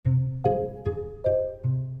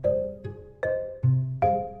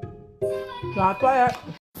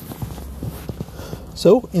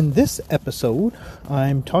So, in this episode,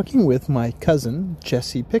 I'm talking with my cousin,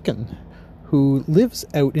 Jesse Picken, who lives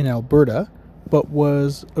out in Alberta, but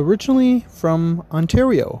was originally from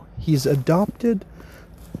Ontario. He's adopted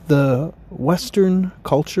the Western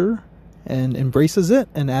culture and embraces it,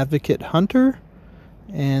 an advocate hunter,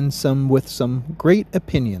 and with some great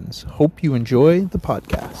opinions. Hope you enjoy the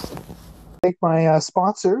podcast. Thank my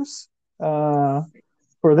sponsors for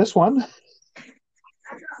this one.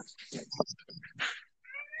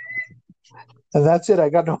 And that's it. I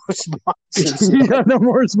got no more sponsors. You got no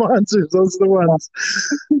more sponsors. Those are the ones.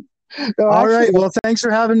 No, All actually, right. Well, thanks for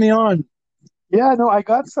having me on. Yeah, no, I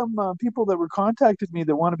got some people that were contacted me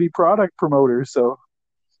that want to be product promoters. So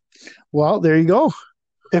Well, there you go.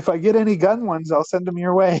 if I get any gun ones, I'll send them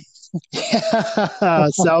your way.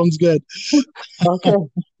 Sounds good. Okay.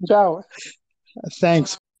 Ciao.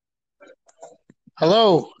 Thanks.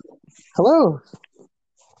 Hello. Hello.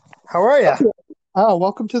 How are you? Oh,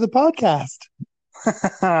 welcome to the podcast.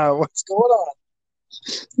 What's going on?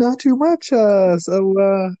 Not too much. How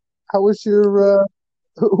was your?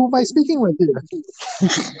 Who am I speaking with here?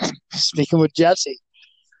 Speaking with Jesse.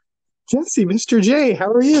 Jesse, Mr. J. How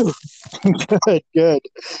are you? Good.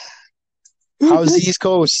 How's the East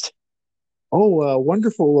Coast? Oh,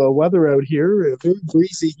 wonderful weather out here. Very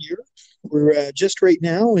breezy here. We're just right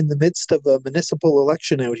now in the midst of a municipal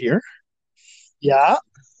election out here. Yeah.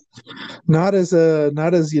 Not as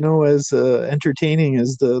entertaining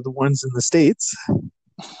as the ones in the States.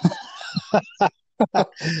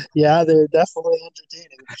 Yeah, they're definitely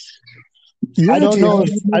entertaining. Yeah, I don't know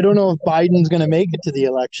if Biden's going to make it to the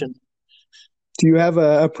election. Do you have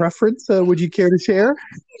a preference? Would you care to share?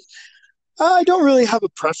 I don't really have a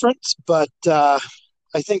preference, but I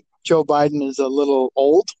think Joe Biden is a little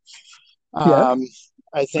old. Yeah.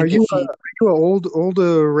 I think Are you an old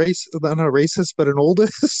race? Not a racist, but an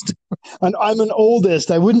oldest. I'm an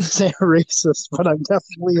oldest. I wouldn't say a racist, but I'm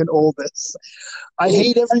definitely an oldest. I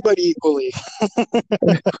hate everybody equally.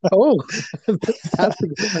 Oh, I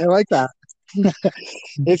like that.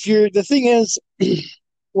 The thing is,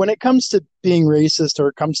 when it comes to being racist or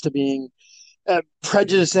it comes to being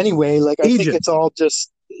prejudiced anyway, like I think it's all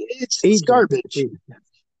just it's garbage.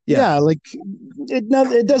 Yeah, like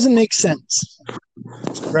it doesn't make sense,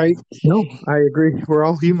 right? No, I agree. We're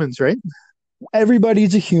all humans, right?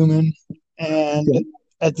 Everybody's a human, and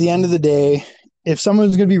at the end of the day, if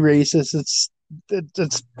someone's going to be racist, it's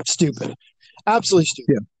stupid, absolutely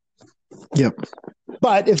stupid. Yep.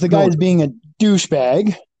 But if the guy's being a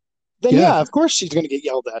douchebag, then of course she's going to get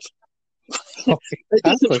yelled at. It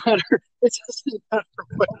doesn't matter. It doesn't matter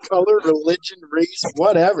what color, religion, race,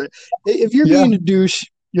 whatever. If you're being a douche,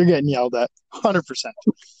 you're getting yelled at 100%.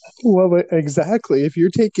 Well, exactly. If you're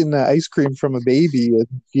taking ice cream from a baby and,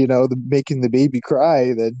 making the baby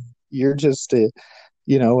cry, then you're just a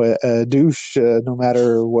douche, no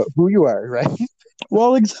matter who you are, right?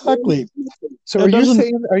 Well, exactly. So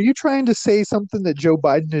are you trying to say something that Joe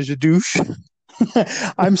Biden is a douche?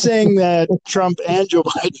 I'm saying that Trump and Joe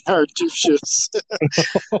Biden are douches.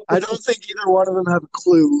 I don't think either one of them have a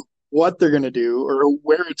clue what they're going to do or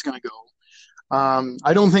where it's going to go.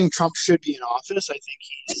 I don't think Trump should be in office. I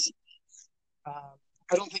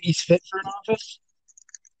don't think he's fit for an office.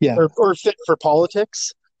 Yeah, or fit for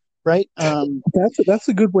politics, right? That's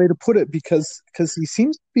a good way to put it because he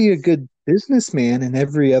seems to be a good businessman in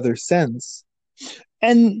every other sense,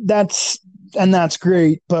 and that's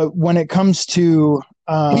great. But when it comes to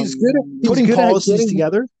he's good at putting policies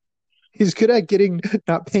together, he's good at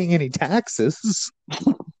not paying any taxes.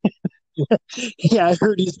 Yeah, I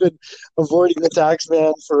heard he's been avoiding the tax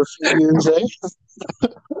man for a few years,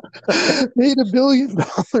 Made $1 billion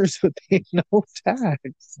but paid no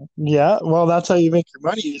tax. Yeah, well, that's how you make your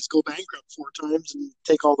money is go bankrupt 4 times and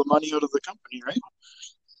take all the money out of the company, right?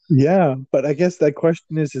 Yeah, but I guess that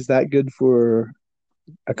question is that good for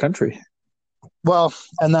a country? Well,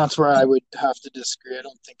 and that's where I would have to disagree. I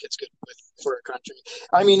don't think it's good for a country.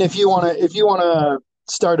 I mean, if you want to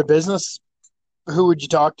start a business, who would you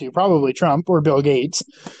talk to? Probably Trump or Bill Gates.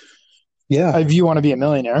 Yeah. If you want to be a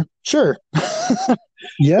millionaire, sure.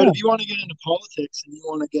 Yeah. But if you want to get into politics and you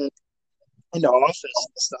want to get into office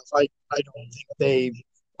and stuff,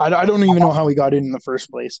 I don't even know how he got in the first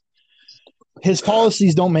place. His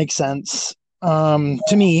policies don't make sense to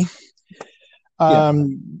me.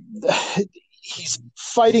 He's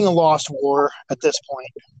fighting a lost war at this point,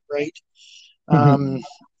 right? Mm-hmm.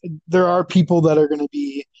 There are people that are going to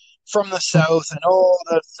be from the South and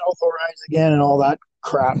the South will rise again and all that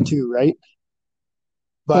crap too, right?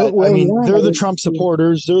 But they're the Trump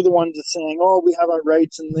supporters. They're the ones that saying, "Oh, we have our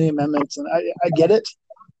rights and the amendments," and I get it.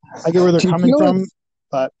 I get where they're coming from,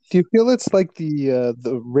 but do you feel it's like the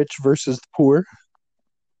rich versus the poor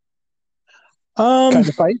kind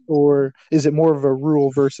of fight, or is it more of a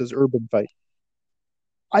rural versus urban fight?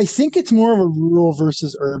 I think it's more of a rural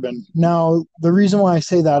versus urban. Now, the reason why I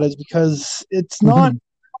say that is because it's not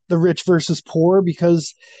the rich versus poor,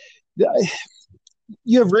 because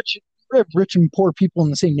you have rich and poor people in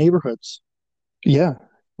the same neighborhoods. Yeah,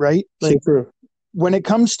 right. Like when it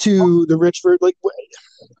comes to the rich, like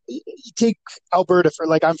you take Alberta for,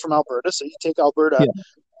 like, I'm from Alberta, so you take Alberta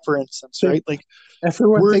for instance, right? Like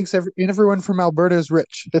everyone thinks everyone from Alberta is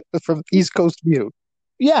rich from East Coast view.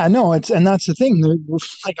 Yeah, no, and that's the thing.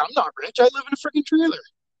 Like, I'm not rich. I live in a freaking trailer.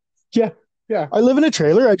 Yeah. I live in a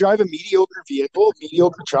trailer. I drive a mediocre vehicle, a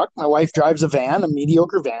mediocre truck. My wife drives a van, a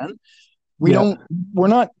mediocre van. We're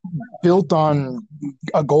not built on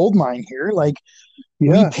a gold mine here. Like,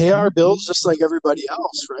 we pay our bills just like everybody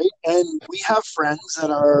else, right? And we have friends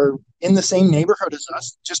that are in the same neighborhood as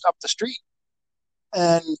us, just up the street,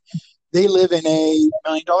 and they live in a $1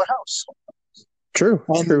 million house. True.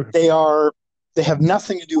 They have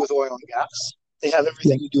nothing to do with oil and gas. They have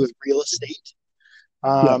everything to do with real estate,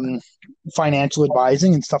 financial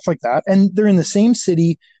advising, and stuff like that. And they're in the same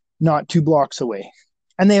city, not 2 blocks away.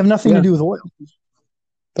 And they have nothing to do with oil.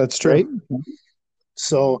 That's true. Right?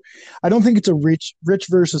 So I don't think it's a rich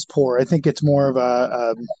versus poor. I think it's more of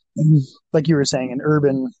a like you were saying, an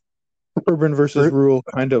urban versus rural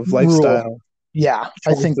kind of lifestyle. Rural. Yeah,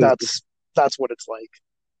 I think that's what it's like.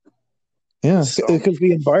 Yeah, because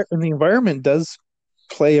the environment does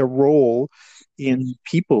play a role in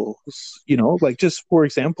people's, like, just for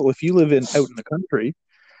example, if you live out in the country,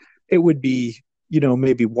 it would be,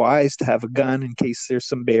 maybe wise to have a gun in case there's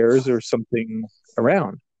some bears or something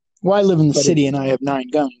around. Well, I live in the city and I have 9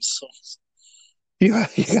 guns. So. You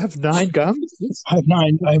have 9 guns? I have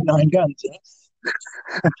 9 guns. Yeah.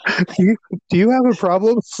 Do you have a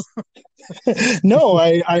problem? No,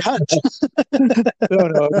 I hunt.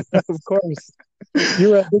 No, of course.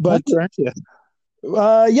 You're a big hunter, aren't you?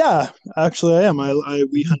 Yeah, actually I am.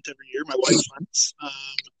 We hunt every year. My wife hunts.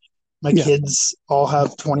 My kids all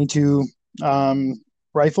have 22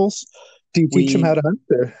 rifles. Do you teach them how to hunt?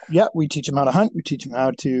 Yeah, we teach them how to hunt. We teach them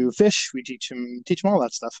how to fish. We teach them all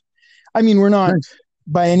that stuff. I mean, we're not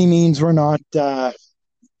by any means. We're not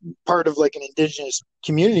part of like an indigenous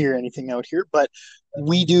community or anything out here, but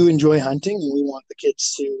we do enjoy hunting, and we want the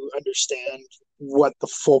kids to understand what the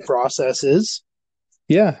full process is.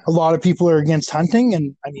 Yeah, a lot of people are against hunting,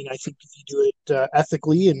 and I mean, I think if you do it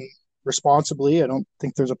ethically and responsibly, I don't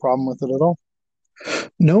think there's a problem with it at all.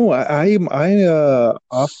 No, I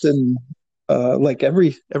often like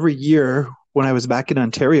every year when I was back in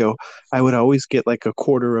Ontario, I would always get like a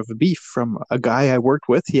quarter of a beef from a guy I worked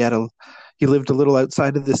with. He lived a little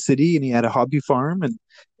outside of the city, and he had a hobby farm, and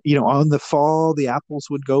on the fall the apples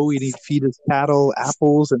would go, and he'd feed his cattle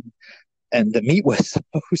apples, and the meat was so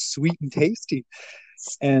sweet and tasty.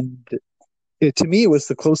 And to me, it was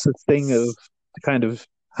the closest thing of kind of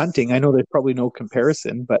hunting. I know there's probably no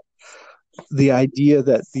comparison, but the idea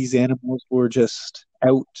that these animals were just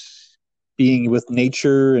out being with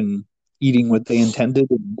nature and eating what they intended,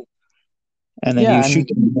 and then you shoot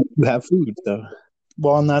them and you have food. So.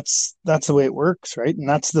 Well, and that's the way it works, right? And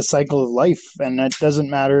that's the cycle of life. And it doesn't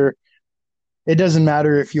matter. It doesn't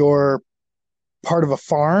matter if you're part of a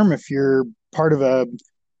farm, if you're part of a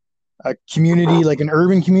community, like an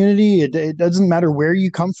urban community. It doesn't matter where you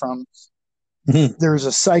come from. Mm-hmm. There's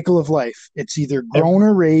a cycle of life. It's either grown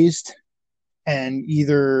or raised, and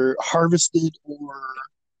either harvested or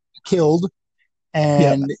killed,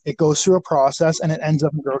 and it goes through a process, and it ends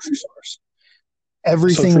up in grocery stores.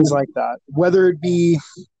 Everything is like that, whether it be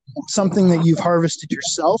something that you've harvested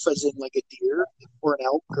yourself, as in like a deer or an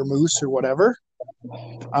elk or moose or whatever,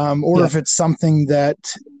 or if it's something that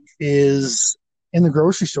is in the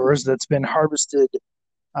grocery stores that's been harvested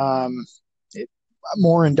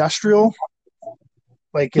more industrial,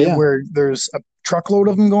 like where there's a truckload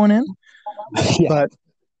of them going in. But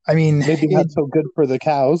I mean, maybe not so good for the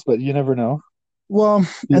cows, but you never know. Well,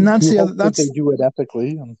 and that's the other. That's they do it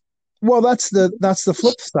ethically. Well, that's the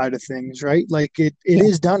flip side of things, right? Like it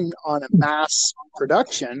is done on a mass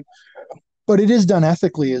production, but it is done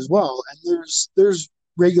ethically as well. And there's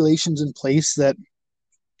regulations in place that,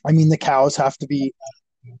 I mean, the cows have to be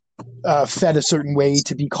fed a certain way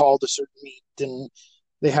to be called a certain meat, and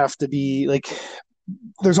they have to be like.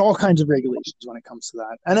 There's all kinds of regulations when it comes to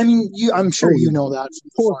that. And I mean, I'm sure you know that from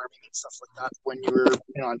farming and stuff like that when you were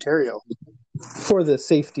in Ontario. For the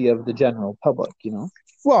safety of the general public,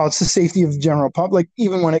 Well, it's the safety of the general public,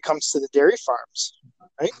 even when it comes to the dairy farms,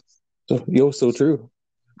 right? So true.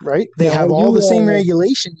 right? They Now, have are all the same you?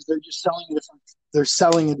 regulations. They're just selling a different. They're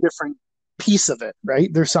selling a different piece of it,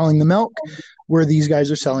 right? They're selling the milk, where these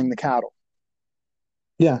guys are selling the cattle.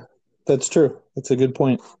 Yeah, that's true. That's a good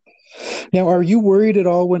point. Now, are you worried at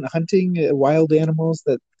all when hunting wild animals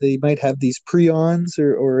that they might have these prions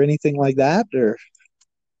or anything like that? Or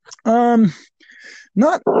Um,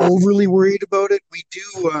 Not overly worried about it.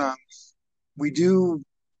 We do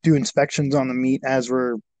inspections on the meat as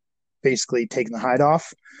we're basically taking the hide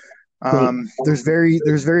off. right? There's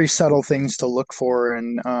very subtle things to look for,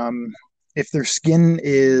 and if their skin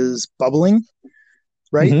is bubbling,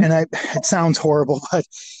 right? Hmm. And it sounds horrible, but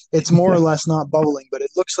it's more or less not bubbling, but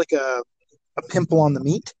it looks like a pimple on the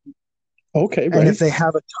meat. Okay, And if right, they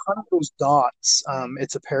have a ton of those dots,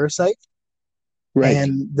 it's a parasite, right.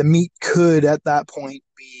 and the meat could at that point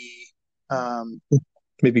be um,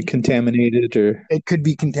 Maybe contaminated or it could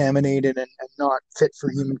be contaminated and not fit for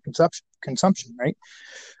human consumption, right?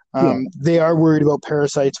 yeah. They are worried about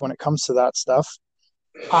parasites when it comes to that stuff.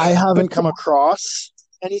 I But haven't come across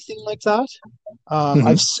anything like that.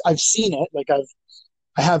 mhm, I've seen it, like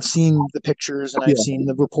I have seen the pictures and I've yeah, seen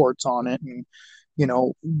the reports on it, and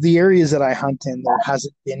the areas that I hunt in, there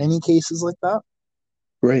hasn't been any cases like that.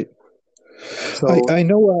 right. So I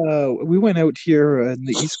know we went out here in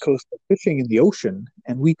the East Coast fishing in the ocean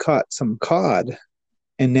and we caught some cod.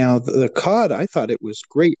 And now the cod, I thought it was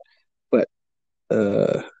great, but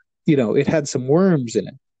uh, it had some worms in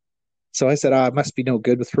it. So I said, it must be no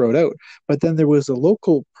good to throw it out. But then there was a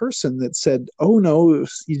local person that said, oh no,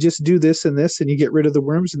 you just do this and this and you get rid of the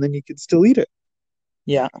worms and then you can still eat it.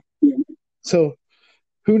 yeah, So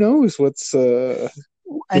who knows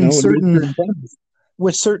and what nature intends.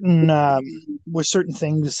 with certain with certain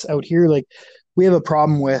things out here, like we have a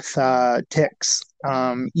problem with ticks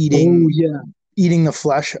Oh eating yeah. eating the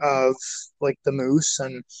flesh of like the moose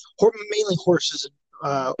and mainly horses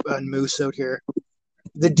and moose out here.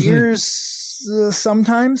 The Mhm. deers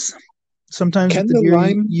sometimes with Can the the deer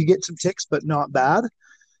lime you get some ticks, but not bad.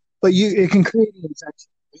 But it can create an infection.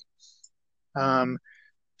 Um,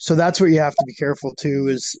 so that's what you have to be careful too.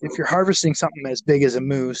 Is if you're harvesting something as big as a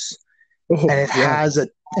moose and oh yeah.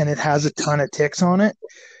 it has a ton of ticks on it,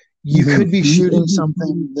 you Mhm. could be shooting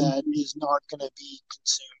something that is not going to be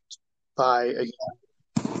consumed by a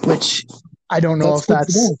human. Which I don't know That's if good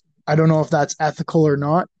to know. that's ethical or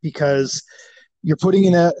not, because you're putting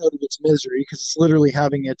it out of its misery because it's literally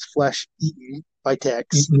having its flesh eaten by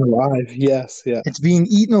ticks. Eaten alive. Yes, yeah. It's being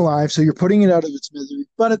eaten alive, so you're putting it out of its misery,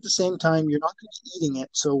 but at the same time, you're not going to be eating it.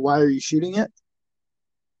 So why are you shooting it?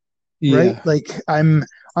 Right? Yeah. Like I'm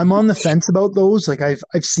on the fence about those. Like I've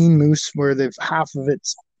seen moose where they've half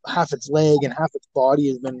its leg and half its body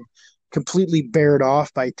has been completely bared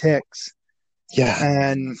off by ticks. Yeah.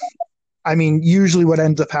 And I mean, usually what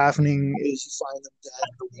ends up happening is you find them dead.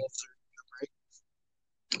 The wolves are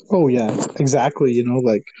Oh yeah, exactly.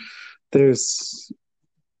 Like there's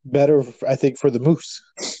better, I think, for the moose.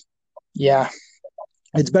 yeah.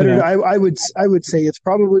 It's You better. know, I would say it's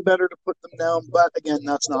probably better to put them down, but again,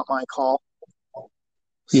 that's not my call.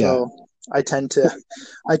 yeah. So I tend to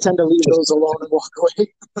leave Just those alone and walk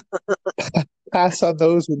away. pass on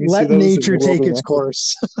those when you see Let those in the nature take its wilderness.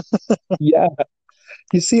 course. Yeah.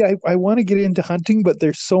 You see, I want to get into hunting, but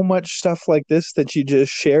there's so much stuff like this that you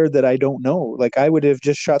just shared that I don't know. Like I would have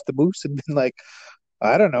just shot the moose and been like,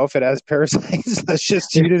 I don't know if it has parasites. Let's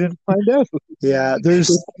just shoot it and find out. Yeah, If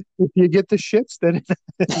you get the shits, then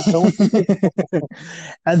don't.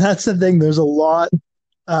 and that's the thing. There's a lot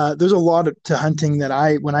to hunting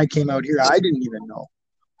that when I came out here, I didn't even know.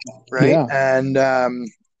 Right. Yeah. And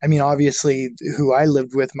I mean, obviously, who I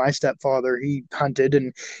lived with, my stepfather, he hunted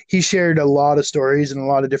and he shared a lot of stories and a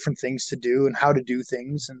lot of different things to do and how to do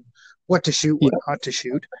things and what to shoot, what Yeah. not to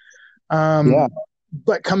shoot. Yeah.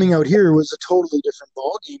 But coming out here was a totally different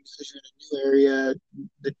ball game because you're in a new area.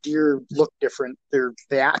 The deer look different.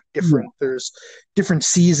 They act Yeah. different. There's different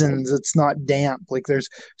seasons. It's not damp. Like there's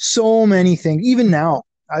so many things. Even now,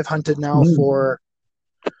 I've hunted now Mhm. for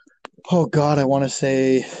oh God, I want to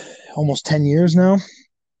say almost 10 years now,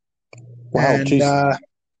 Wow. and Jeez.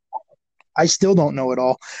 I still don't know it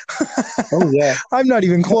all. Oh yeah. I'm not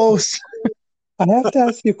even close. I have to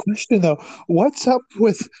ask you a question though. What's up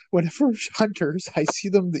with whenever hunters, I see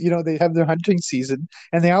them, they have their hunting season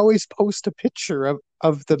and they always post a picture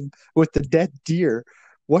of them with the dead deer.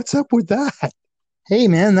 What's up with that? Hey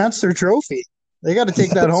man, that's their trophy. They got to take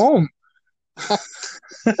that That's, home. I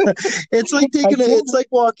It's don't, like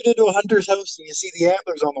walking into a hunter's house and you see the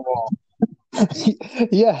antlers on the wall.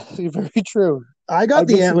 yeah, very true. I got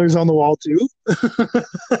the antlers on the wall too.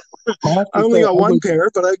 I only got one pair,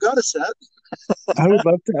 but I got a set. I would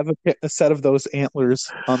love to have a set of those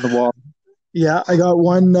antlers on the wall. Yeah, I got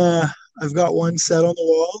one. I've got one set on the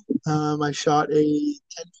wall. I shot a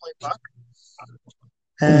 10-point buck,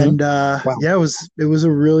 and Wow. yeah, it was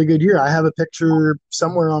a really good year. I have a picture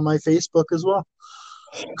somewhere on my Facebook as well.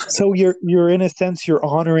 So you're in a sense you're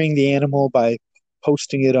honoring the animal by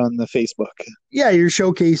posting it on the Facebook. Yeah, you're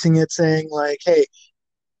showcasing it, saying like, "Hey,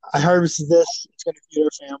 I harvested this. It's going to feed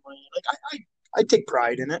our family." Like I take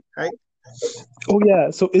pride in it, right? Oh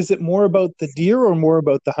yeah. So is it more about the deer or more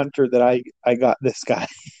about the hunter that I got this guy?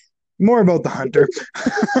 More about the hunter.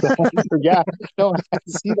 The hunter, yeah. No, I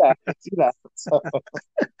see that. I see that. So.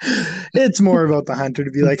 It's more about the hunter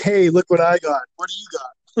to be like, "Hey, look what I got. What do you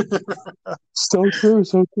got?" So true.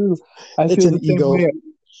 So true. I It's feel an the same ego. way.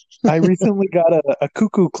 I recently got a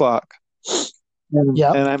cuckoo clock.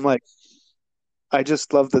 Yeah. And I'm like, I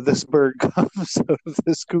just love that this bird comes out of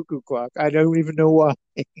this cuckoo clock. I don't even know why.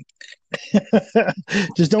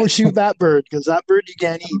 Just don't shoot that bird, because that bird you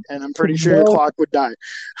can't eat, and I'm pretty sure your clock would die.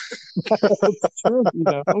 That's true,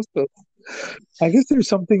 So I guess there's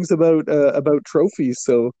some things about trophies.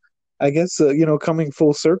 So I guess coming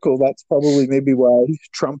full circle, that's probably maybe why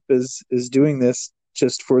Trump is doing this,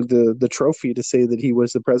 just for the trophy to say that he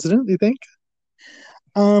was the president. Do you think?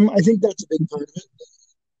 I think that's a big part of it.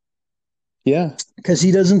 Yeah, because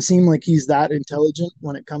he doesn't seem like he's that intelligent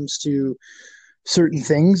when it comes to certain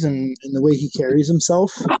things and the way he carries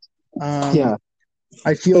himself. Yeah.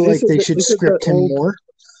 I feel like they should script him more.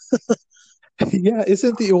 Yeah,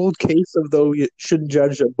 isn't the old case of though you shouldn't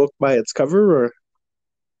judge a book by its cover, or?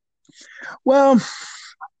 Well,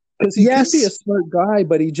 because he can be a smart guy,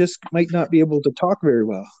 but he just might not be able to talk very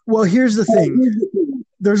well. Well, here's the thing.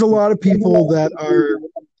 There's a lot of people that are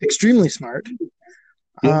extremely smart,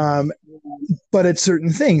 but at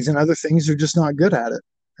certain things, and other things are just not good at it,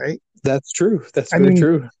 right? That's true. That's very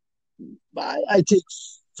true. I take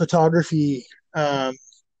photography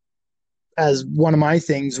as one of my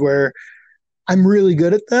things where I'm really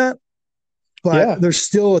good at that, but there's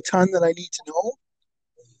still a ton that I need to know.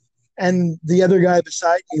 And the other guy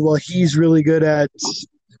beside me, well, he's really good at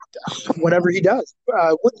whatever he does,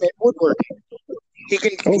 woodworking.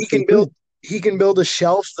 He can build a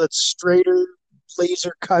shelf that's straighter,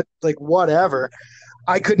 laser cut, like whatever.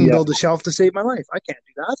 I couldn't build a shelf to save my life. I can't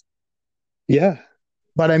do that. Yeah.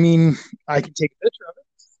 But I mean, I can take a picture of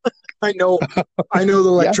it. I know the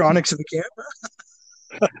electronics of the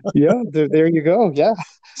camera. Yeah, there you go. Yeah.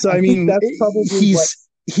 So I mean, that's probably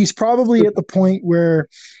he's probably at the point where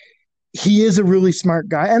he is a really smart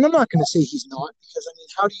guy, and I'm not going to say he's not, because I mean,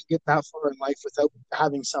 how do you get that far in life without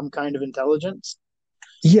having some kind of intelligence?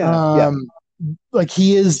 Yeah. Like,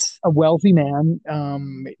 he is a wealthy man.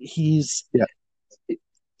 He is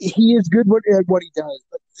good at what he does,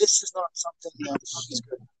 but this is not something that he's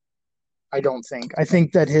good at. I don't think. I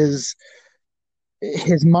think that his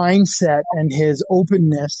mindset and his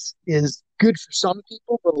openness is good for some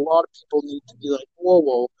people, but a lot of people need to be like,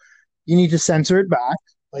 whoa, you need to censor it back.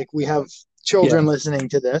 Like, we have children listening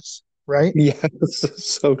to this, right? Yeah,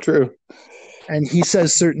 so true. And he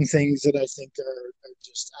says certain things that I think are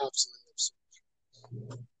just absolutely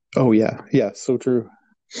absurd. Oh yeah, so true.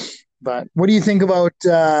 But what do you think about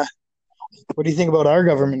our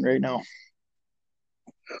government right now?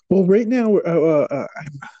 Well, right now,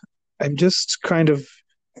 I'm just kind of,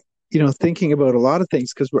 thinking about a lot of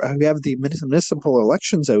things, because we have the municipal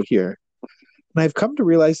elections out here. And I've come to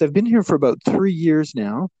realize I've been here for about 3 years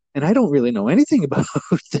now, and I don't really know anything about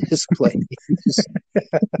this place.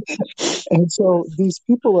 And so these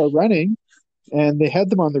people are running, and they had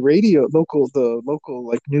them on the radio, the local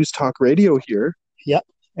like news talk radio here. Yep.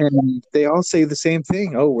 And they all say the same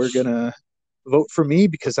thing. Oh, we're gonna vote for me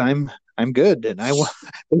because I'm good, and I want.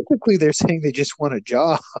 Basically, they're saying they just want a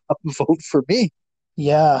job. Vote for me.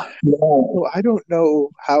 Yeah. Well, I don't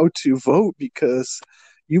know how to vote, because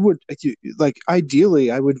ideally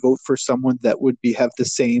I would vote for someone that would have the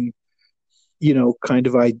same, kind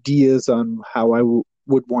of ideas on how I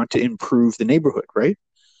would want to improve the neighborhood, right?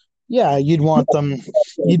 Yeah, you'd want them.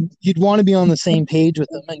 You'd want to be on the same page with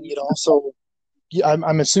them, and you'd also,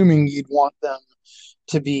 I'm assuming you'd want them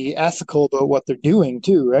to be ethical about what they're doing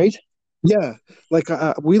too, right? Yeah, like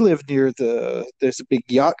we live near there's a big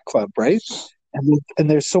yacht club, right? And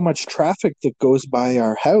there's so much traffic that goes by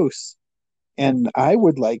our house, and I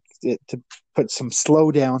would like it to put some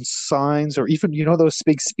slow down signs, or even those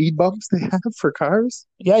big speed bumps they have for cars.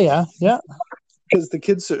 Yeah. Because the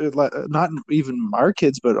kids are not even our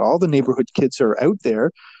kids, but all the neighborhood kids are out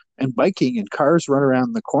there and biking, and cars run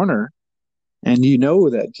around the corner. And you know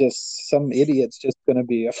that just some idiot's just going to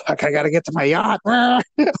be, fuck, I got to get to my yacht.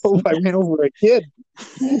 Oh, I ran over a kid.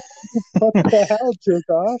 What the hell, jerk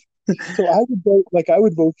off? So I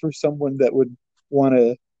would vote for someone that would want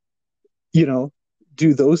to, you know,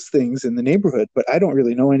 do those things in the neighborhood, but I don't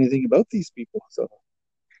really know anything about these people. So,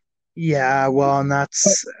 Yeah, well, and but,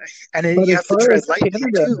 you as have to far tread as lightly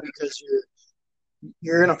Canada, too, because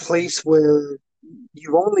you're in a place where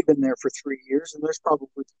you've only been there for 3 years, and there's probably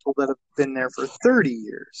people that have been there for 30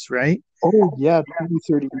 years, right? oh yeah, 20,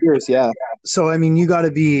 30 years, yeah. So, I mean, you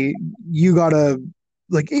gotta,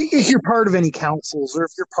 like, if you're part of any councils or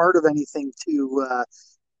if you're part of anything And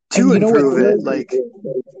to you know what improve it, like,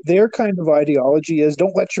 their kind of ideology is?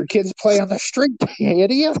 Don't let your kids play on the street, you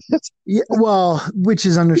idiot. yeah, well, which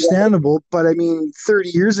is understandable, but I mean, 30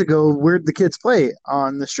 years ago, where'd the kids play?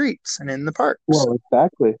 On the streets and in the parks, Well,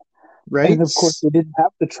 exactly. right? And of course, they didn't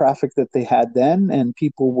have the traffic that they had then, and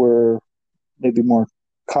people were maybe more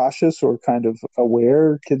cautious or kind of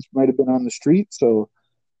aware. Kids might have been on the street, so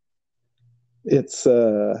it's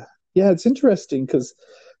yeah, it's interesting because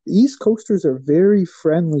the East Coasters are very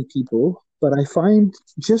friendly people, but I find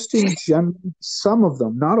just in general, some of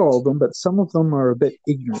them, not all of them, but some of them are a bit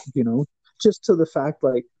ignorant, just to the fact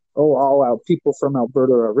like, oh, all our people from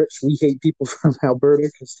Alberta are rich. We hate people from Alberta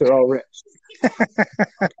because they're all rich.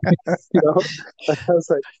 you know, I was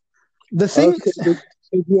like, The thing, okay,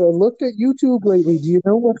 have you looked at YouTube lately? Do you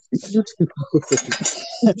know what YouTube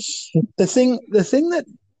is? the thing that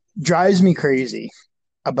drives me crazy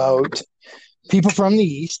about people from the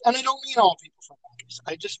East, and I don't mean all people from the East,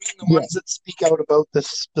 I just mean the Yeah, ones that speak out about this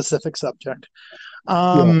specific subject.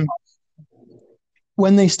 yeah, Um,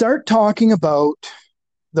 when they start talking about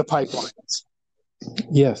the pipelines.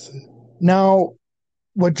 yes. Now,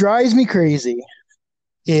 what drives me crazy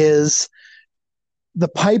is the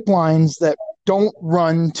pipelines that don't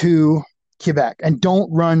run to Quebec and don't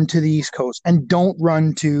run to the East Coast and don't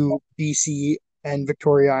run to BC and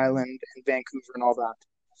Victoria Island and Vancouver and all that.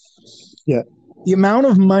 Yeah. The amount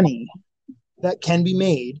of money that can be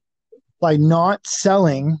made by not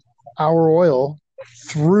selling our oil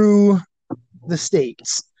through the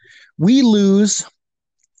States. We lose.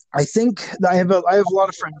 I think I have a lot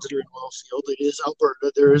of friends that are in oil field. It is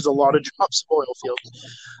Alberta. There is a lot of jobs in oil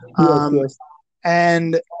fields. Yes, yes.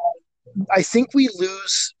 And I think we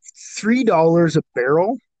lose $3 a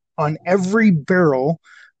barrel on every barrel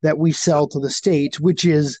that we sell to the States, which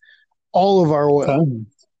is all of our oil.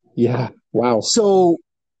 Yeah. Wow. So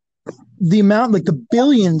the amount, like the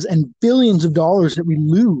billions and billions of dollars that we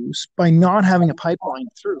lose by not having a pipeline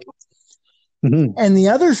through. Mm-hmm. And the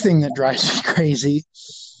other thing that drives me crazy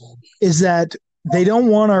is that they don't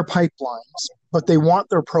want our pipelines, but they want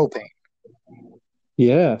their propane.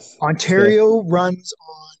 Yes. Ontario runs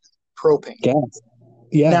on propane. Gas.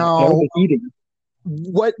 Yeah. Now, heating.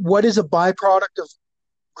 what is a byproduct of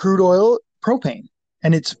crude oil? Propane.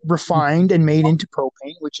 And it's refined and made into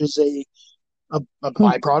propane, which is a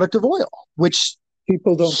byproduct of oil, which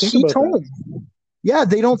people don't think about home. That. Yeah,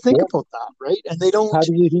 they don't think about that, right? And they don't. How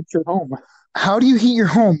do you heat your home? How do you heat your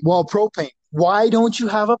home? Well, propane. Why don't you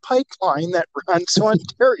have a pipeline that runs to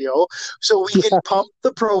Ontario so we can pump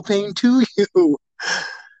the propane to you?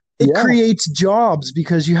 It creates jobs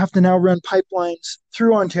because you have to now run pipelines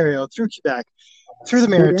through Ontario, through Quebec, through the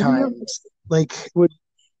Maritimes.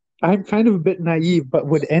 I'm kind of a bit naive, but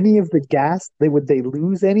would any of the gas would they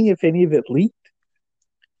lose any if any of it leaked?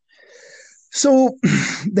 So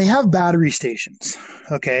they have battery stations.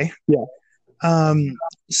 Okay. Yeah.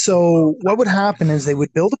 So what would happen is they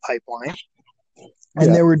would build a pipeline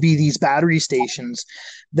and there would be these battery stations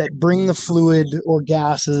that bring the fluid or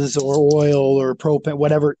gases or oil or propane,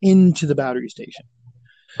 whatever, into the battery station.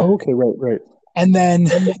 Okay, right. And then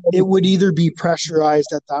it would either be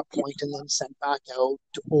pressurized at that point and then sent back out,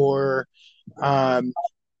 or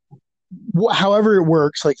however it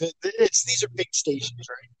works. Like these are big stations,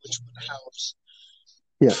 right? Which would house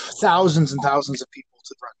thousands and thousands of people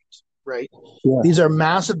to run it, right? Yeah. These are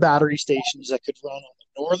massive battery stations that could run on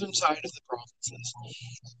the northern side of the provinces.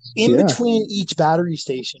 In between each battery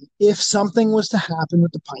station, if something was to happen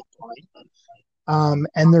with the pipeline,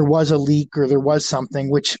 and there was a leak or there was something,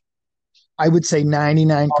 which I would say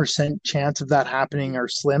 99% chance of that happening are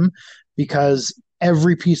slim, because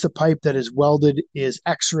every piece of pipe that is welded is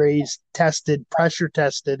x-rays tested, pressure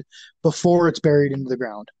tested before it's buried into the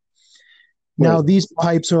ground. Right. Now, these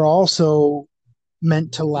pipes are also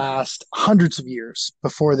meant to last hundreds of years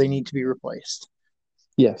before they need to be replaced.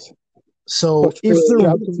 Yes. So if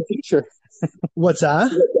jobs in the future. What's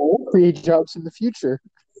that? Create jobs in the future.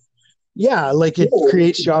 Yeah, like it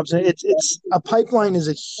creates jobs. And it's a pipeline is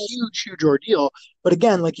a huge ordeal. But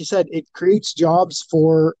again, like you said, it creates jobs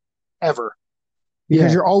forever because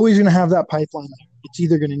Yeah. you're always going to have that pipeline there. It's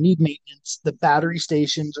either going to need maintenance. The battery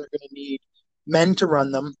stations are going to need men to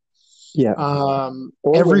run them. Yeah. Or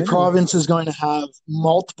Every women. province is going to have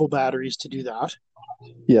multiple batteries to do that.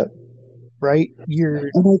 Yeah. Right? You're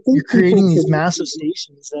And I think creating these massive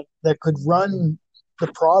stations that could run the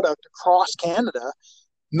product across Canada,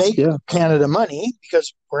 make Canada money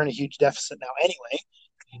because we're in a huge deficit now anyway.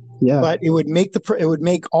 Yeah. But it would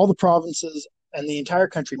make all the provinces and the entire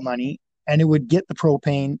country money, and it would get the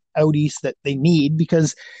propane out east that they need,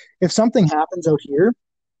 because if something happens out here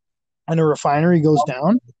and a refinery goes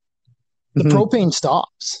down, the propane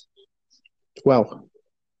stops. Wow.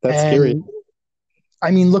 That's scary. I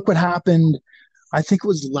mean, look what happened. I think it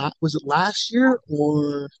was it last year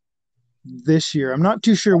or this year? I'm not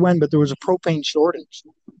too sure when, but there was a propane shortage.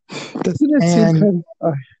 Doesn't it seem kind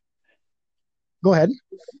of... Go ahead.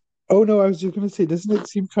 Oh, no, I was just going to say, doesn't it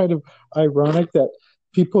seem kind of ironic that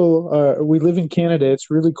people, we live in Canada, it's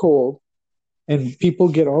really cold, and people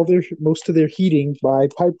get most of their heating by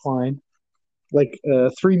pipeline, like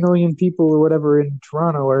 3 million people or whatever in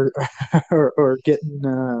Toronto are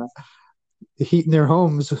getting heat in their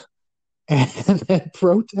homes, and then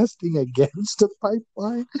protesting against a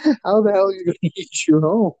pipeline? How the hell are you going to heat your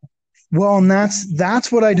home? Well, and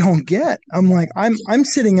that's what I don't get. I'm like, I'm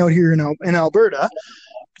sitting out here in Alberta,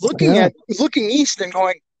 looking east and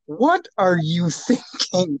going, what are you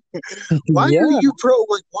thinking? Why are you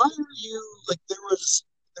why are you like, there was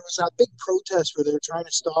that big protest where they were trying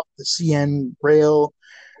to stop the CN rail,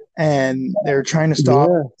 and they're trying to stop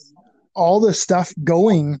all this stuff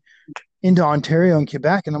going into Ontario and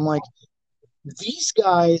Quebec. And I'm like, these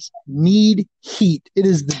guys need heat. It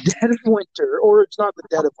is the dead of winter, or it's not the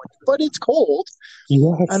dead of winter, but it's cold.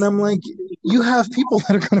 Yes. And I'm like, you have people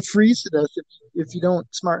that are going to freeze to death if you don't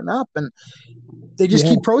smarten up. And they just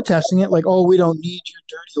keep protesting it like, oh, we don't need your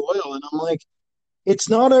dirty oil. And I'm like, it's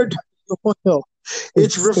not our dirty oil.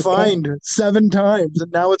 It's refined 7 times,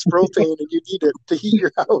 and now it's propane, and you need it to heat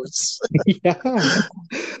your house.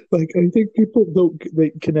 Like, I think people they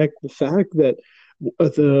connect the fact that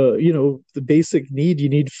the basic need, you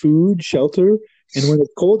need food, shelter, and when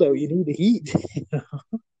it's cold out, you need the heat.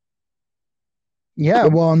 Yeah,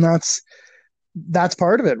 well, and that's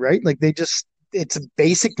part of it, right? Like, it's a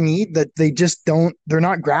basic need that they're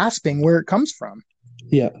not grasping where it comes from.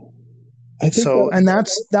 Yeah. That's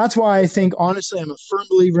why I think, honestly, I'm a firm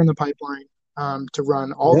believer in the pipeline to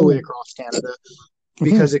run all the way across Canada,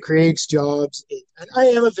 because it creates jobs. And I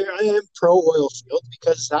am pro oil field,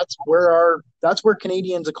 because that's where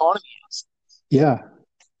Canadians' economy is. Yeah.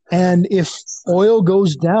 And if oil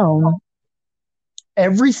goes down,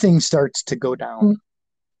 everything starts to go down.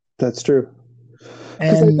 That's true.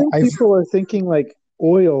 And I think people are thinking like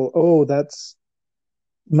oil, that's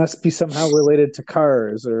must be somehow related to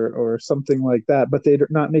cars or something like that, but they're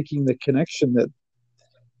not making the connection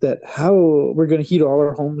that how we're going to heat all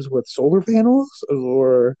our homes with solar panels,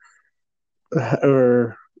 or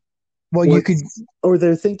they're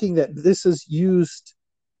thinking that this is used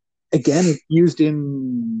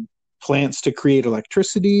in plants to create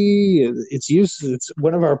electricity. It's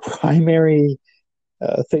one of our primary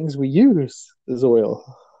things we use is oil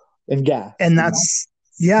and gas. And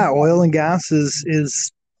oil and gas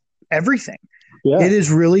is everything. Yeah. It is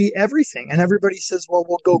really everything. And everybody says, well,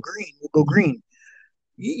 we'll go green.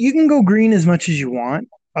 You can go green as much as you want.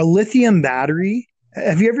 A lithium battery.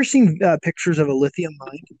 Have you ever seen pictures of a lithium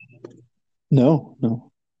mine? No.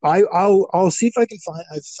 I'll see if I can find.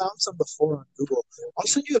 I've found some before on Google. I'll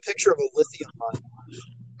send you a picture of a lithium mine.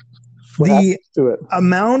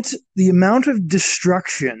 The amount of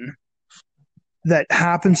destruction that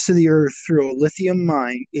happens to the earth through a lithium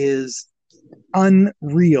mine is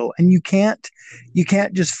unreal, and you can't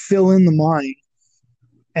just fill in the mine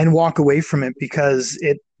and walk away from it, because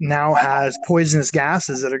it now has poisonous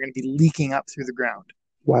gases that are going to be leaking up through the ground.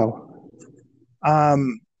 Wow.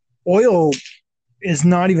 Oil is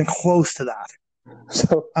not even close to that.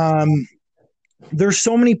 So there's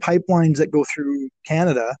so many pipelines that go through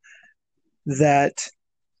Canada that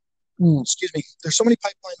there's so many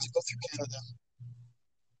pipelines that go through Canada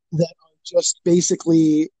that are just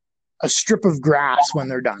basically a strip of grass when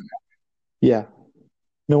they're done. Yeah.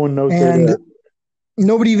 No one knows they're there.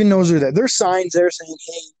 Nobody even knows they're there. There's signs there saying,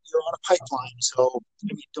 hey, you're on a pipeline, so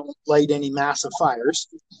don't light any massive fires.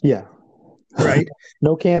 Yeah. Right?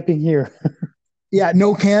 No camping here. Yeah,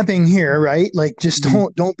 no camping here, right? Like, just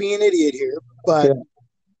don't be an idiot here. But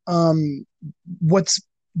what's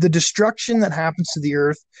the destruction that happens to the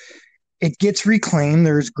earth it gets reclaimed.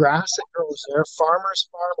 There's grass that grows there. Farmers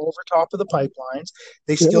farm over top of the pipelines.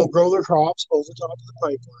 They still grow their crops over top of the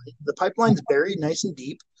pipeline. The pipeline's buried nice and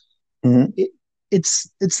deep. Mhm.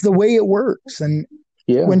 It's the way it works. And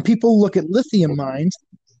when people look at lithium mines,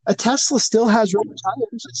 a Tesla still has rubber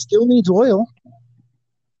tires. It still needs oil.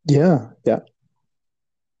 Yeah.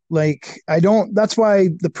 Like, that's why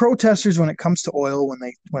the protesters, when it comes to oil,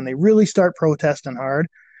 when they really start protesting hard,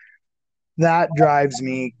 that drives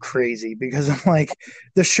me crazy, because I'm like,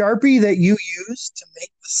 the Sharpie that you use to make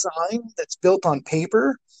the sign that's built on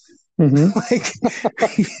paper, like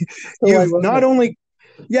you've not only,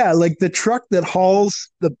 like the truck that hauls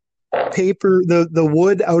the paper, the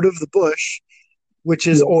wood out of the bush, which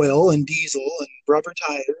is oil and diesel and rubber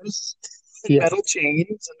tires and metal chains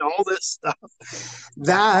and all this stuff,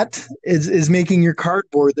 that is making your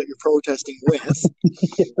cardboard that you're protesting with.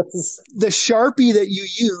 The Sharpie that you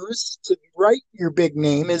use to write your big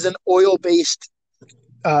name is an oil-based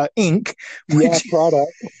ink, which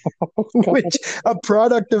a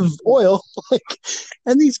product of oil. Like,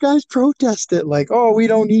 and these guys protest it like, oh, we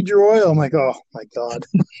don't need your oil. I'm like, oh my god.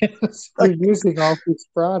 We're using all these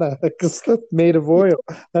products made of oil.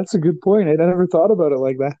 That's a good point. I never thought about it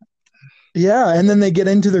like that. Yeah, and then they get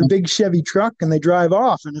into their big Chevy truck and they drive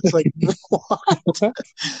off, and it's like, what?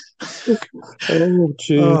 Oh,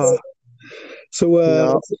 jeez.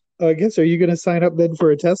 So, I guess, are you going to sign up then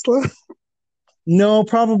for a Tesla? No,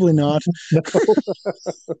 probably not. No.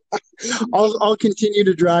 I'll continue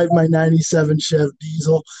to drive my 97 Chev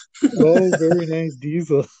diesel. Oh, very nice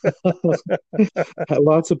diesel.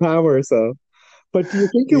 Lots of power, so. But do you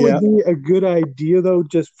think it would be a good idea, though,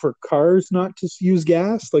 just for cars not to use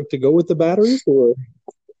gas, like to go with the batteries? Or?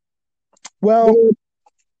 Well,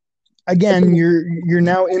 again, you're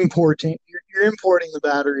now importing. You're importing the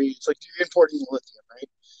batteries, like you're importing the lithium, right?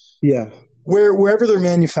 Yeah. Wherever they're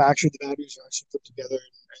manufactured, the batteries are actually put together and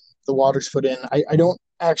the water's put in. I don't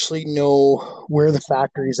actually know where the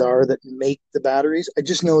factories are that make the batteries. I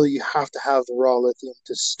just know that you have to have the raw lithium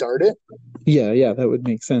to start it. Yeah, that would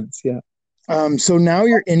make sense. Yeah. So now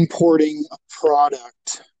you're importing a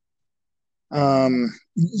product.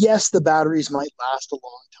 Yes, the batteries might last a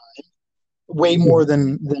long time, way more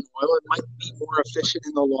than oil. It might be more efficient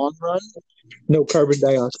in the long run. No carbon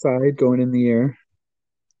dioxide going in the air.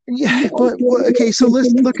 Yeah, but okay, so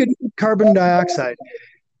let's look at carbon dioxide.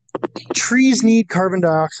 Trees need carbon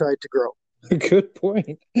dioxide to grow. Good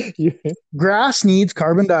point. Yeah. Grass needs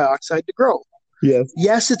carbon dioxide to grow.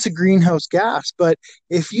 Yes, it's a greenhouse gas, but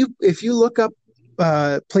if you look up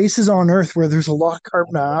places on Earth where there's a lot of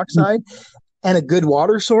carbon dioxide and a good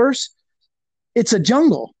water source, it's a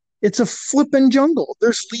jungle. It's a flippin' jungle.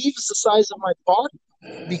 There's leaves the size of my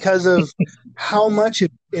body because of how much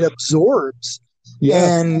it absorbs,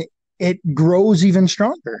 and it grows even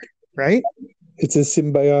stronger, right? It's a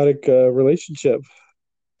symbiotic relationship.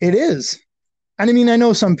 It is. And I mean, I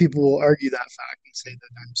know some people will argue that fact and say that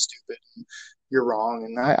I'm stupid and you're wrong,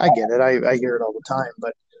 and I get it. I hear it all the time,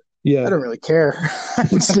 but I don't really care.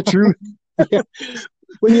 It's the truth.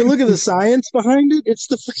 When you look at the science behind it, it's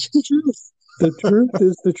the freaking truth. The truth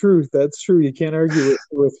is the truth. That's true. You can't argue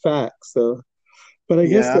with facts. So, but I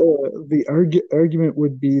guess the argument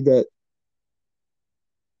would be that,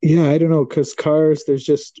 I don't know, because cars,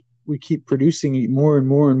 we keep producing more and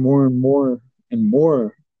more and more and more and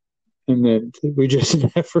more, and then we just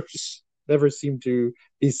never seem to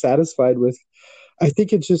be satisfied with. I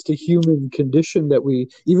think it's just a human condition that we,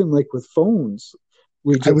 even like with phones,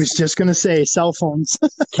 I was just going to say cell phones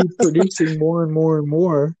keep producing more and more and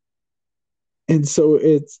more. And so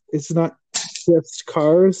it's not just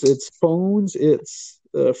cars, it's phones, it's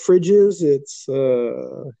fridges, it's,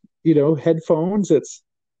 headphones.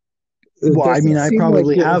 Well, I mean, I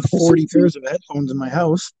probably have 40 pairs of headphones in my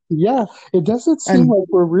house. Yeah, it doesn't seem like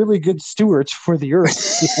we're really good stewards for the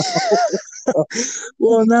earth.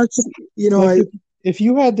 Well, and that's, if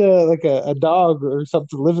you had like a dog or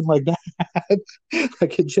something living like that,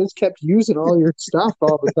 like it just kept using all your stuff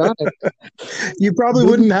all the time, you probably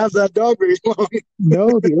wouldn't have that dog very long.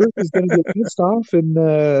 No, the earth is going to get pissed off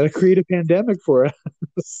and create a pandemic for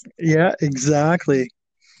us. Yeah, exactly.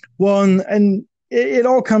 Well, and it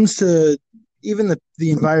all comes to even the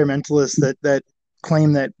environmentalists that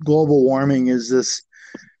claim that global warming is this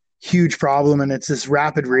huge problem and it's this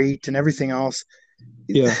rapid rate and everything else.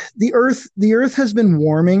 Yeah. The earth has been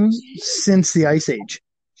warming since the ice age.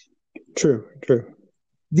 True.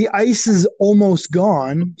 The ice is almost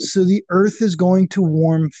gone, so the earth is going to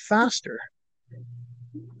warm faster.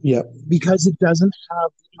 Yeah. Because it doesn't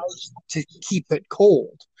have the ice to keep it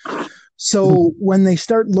cold. So when they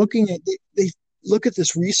start looking at they look at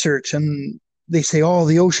this research and they say, oh,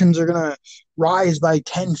 the oceans are going to rise by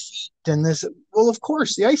 10 feet. And this, well, of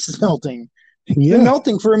course, the ice is melting. It's been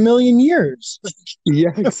melting for 1,000,000 years.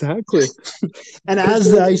 Yeah, exactly. And as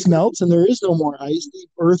the ice melts and there is no more ice, the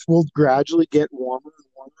Earth will gradually get warmer and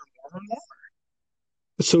warmer and warmer and warmer.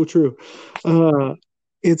 So true.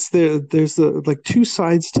 There's like two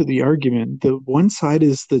sides to the argument. The one side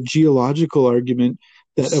is the geological argument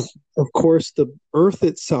that of course the Earth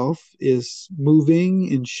itself is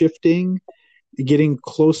moving and shifting, getting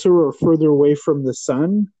closer or further away from the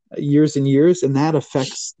sun years and years, and that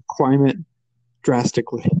affects climate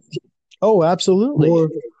drastically. Oh, absolutely.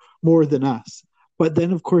 More than us. But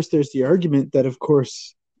then of course there's the argument that of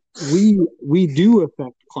course we do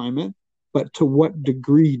affect climate, but to what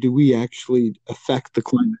degree do we actually affect the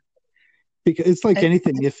climate? Because it's like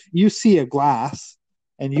anything. If you see a glass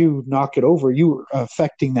and you knock it over, you are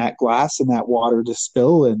affecting that glass and that water to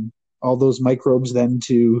spill and all those microbes then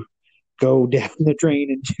to go down the drain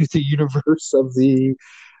into the universe of the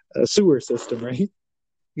sewer system, right?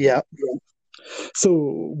 Yeah.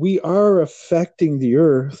 So we are affecting the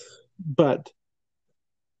Earth, but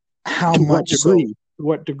how much degree? So?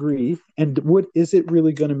 What degree? And what is it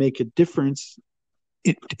really going to make a difference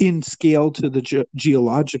in scale to the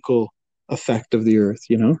geological effect of the Earth?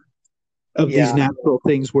 These natural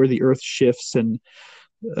things where the Earth shifts and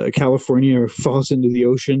California falls into the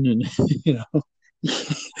ocean, and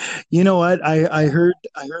You know what? I heard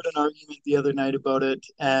an argument the other night about it,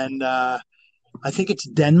 and I think it's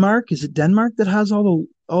Denmark. Is it Denmark that has all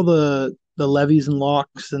the levees and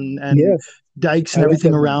locks and dikes and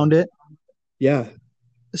everything around it? Yeah.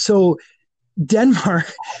 So Denmark,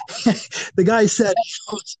 the guy said,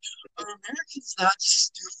 are Americans that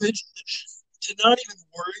stupid to not even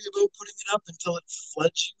worry about putting it up until it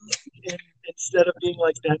floods you, instead of being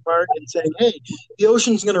like Denmark and saying, hey, the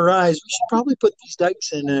ocean's going to rise. We should probably put these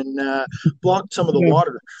dikes in and block some of the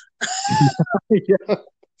water. Yeah,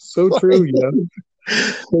 so true.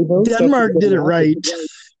 Denmark did it right.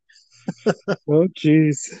 Oh,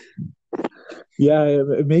 geez. Yeah,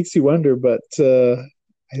 it makes you wonder, but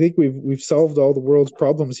I think we've solved all the world's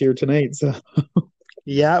problems here tonight. So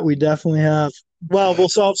yeah, we definitely have. Well, we'll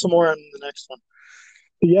solve some more on the next one.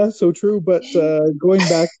 Yeah, so true. But going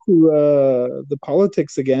back to the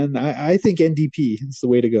politics again, I think NDP is the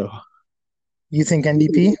way to go. You think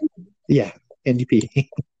NDP? Yeah, NDP.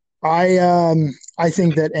 I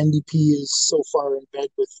think that NDP is so far in bed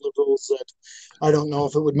with liberals that I don't know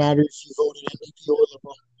if it would matter if you voted NDP or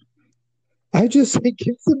liberal. I just think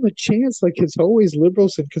give them a chance. Like, it's always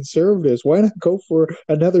liberals and conservatives. Why not go for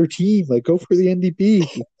another team? Like, go for the NDP.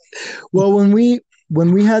 Well, when we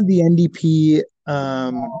had the NDP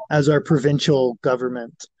as our provincial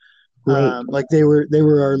government, right. Like they were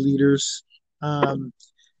our leaders.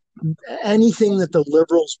 Anything that the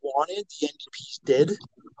liberals wanted, the NDPs did.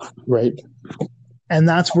 Right. And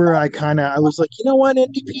that's where I was like, you know what,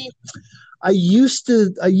 NDP? I used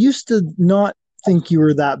to not think you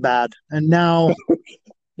were that bad, and now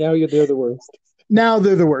they're the worst. Now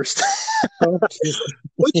they're the worst. Who's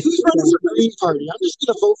running for Green Party? I'm just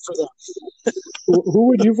going to vote for them. Who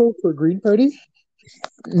would you vote for? Green Party?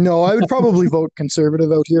 No, I would probably vote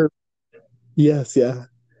Conservative out here. Yes, yeah.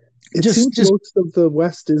 It seems most of the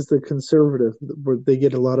West is the Conservative, where they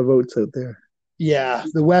get a lot of votes out there. Yeah,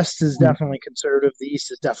 the West is definitely Conservative. The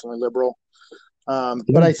East is definitely liberal.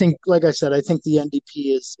 But I think, like I said, I think the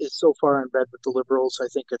NDP is so far in bed with the Liberals. I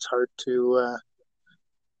think it's hard to.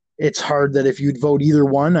 It's hard that if you'd vote either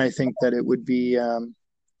one, I think that it would be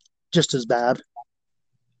just as bad.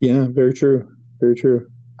 Yeah, very true. Very true.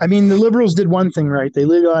 I mean, the Liberals did one thing right. They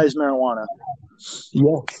legalized marijuana.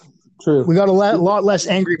 Yes, true. We got a lot less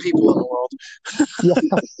angry people in the world. Yeah,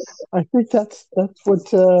 I think that's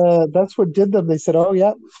what did them. They said, "Oh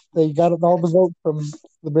yeah, they got all the vote from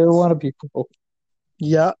the marijuana people."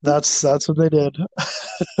 Yeah, that's what they did.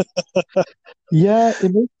 Yeah,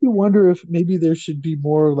 it makes you wonder if maybe there should be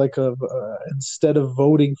more like instead of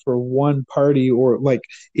voting for one party, or like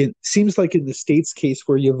it seems like in the States case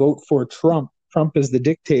where you vote for Trump is the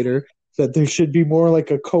dictator, that there should be more like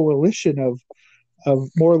a coalition of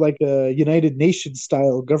more like a United Nations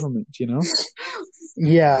style government, you know?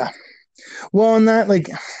 Yeah. Well, and that, like,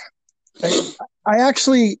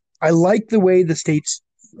 I like the way the states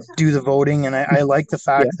do the voting, and I like the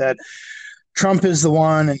fact that Trump is the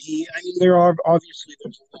one, and there's a lot of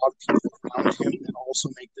people around him that also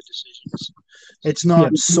make the decisions. It's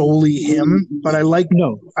not solely him, but I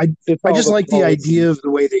just like the idea of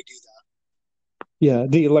the way they do that. Yeah,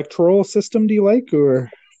 the electoral system. Do you like,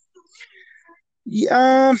 or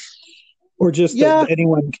or just that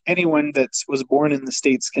anyone that was born in the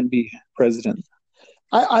States can be president?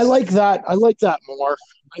 I like that. I like that more.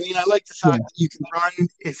 I mean, I like the Yeah. fact that you can run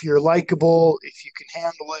if you're likable, if you can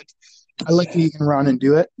handle it. I like that you can run and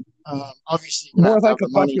do it. Obviously, you're gonna More have to like have a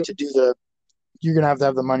the money popular. to do the. You're gonna have to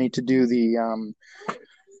have the money to do the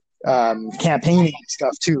campaigning and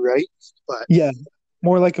stuff too, right? But Yeah,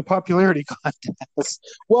 more like a popularity contest.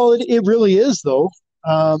 well, it really is though.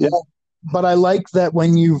 Yeah, But I like that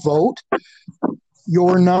when you vote,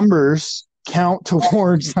 your numbers count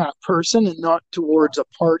towards that person and not towards a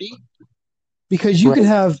party, because right.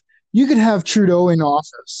 you could have Trudeau in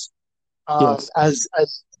office Yes, as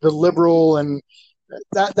the liberal, and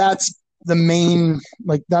that's the main,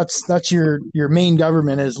 like that's your main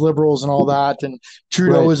government is liberals and all that, and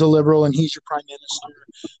Trudeau right, is a liberal and he's your prime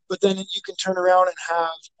minister. But then you can turn around and have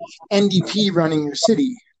NDP running your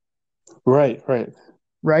city, right.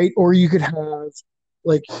 right? Or you could have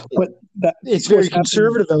like But it's that's very what's happening.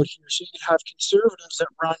 conservative out here, so you could have conservatives that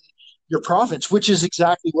run your province, which is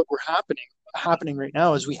exactly what we're happening right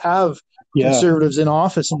now. Is we have Yeah, conservatives in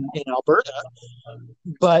office in Alberta,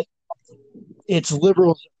 but it's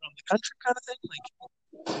liberals that run the country, kind of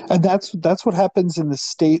thing. and that's what happens in the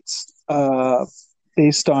states.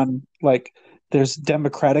 Based on like, there's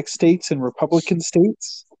Democratic states and Republican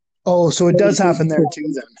states. Oh, so it does happen there So,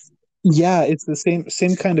 too, then. yeah, it's the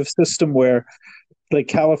same kind of system where like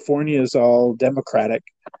California is all Democratic,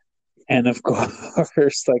 and of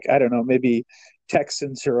course, like I don't know, maybe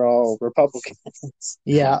Texans are all Republicans.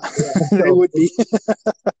 Yeah, they So would be.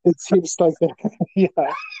 it seems like yeah,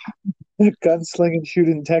 gunslinging,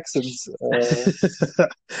 shooting Texans.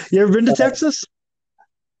 You ever been to Texas?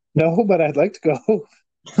 No, but I'd like to go.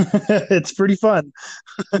 It's pretty fun.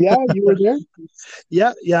 Yeah, you were there.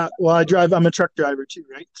 Yeah, yeah. Well, I'm a truck driver too,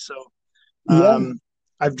 right? So, Yeah. um,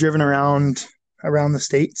 I've driven around the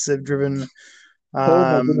states. I've driven. Oh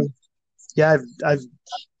my Um, goodness. yeah, I've.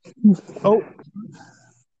 Oh,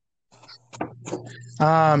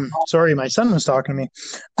 sorry, my son was talking to me.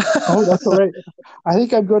 Oh, that's all right. I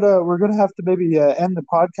think we're gonna have to maybe end the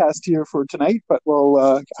podcast here for tonight, but we'll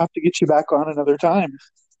have to get you back on another time.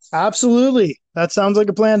 Absolutely, that sounds like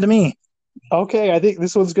a plan to me. Okay, I think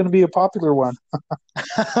this one's gonna be a popular one.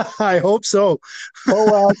 I hope so.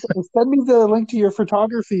 Oh, send me the link to your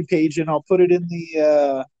photography page, and I'll put it in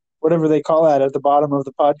the whatever they call that at the bottom of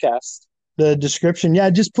the podcast. The description, yeah,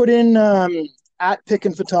 just put in at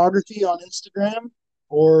Pickin Photography on Instagram,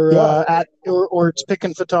 or Yeah. or it's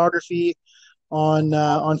Pickin Photography on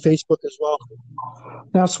Facebook as well.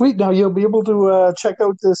 Now, sweet. Now you'll be able to check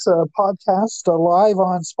out this podcast live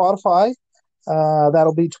on Spotify.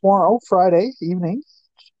 That'll be tomorrow, Friday evening.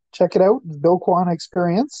 Check it out, Bill Quan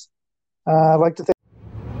Experience. I'd like to thank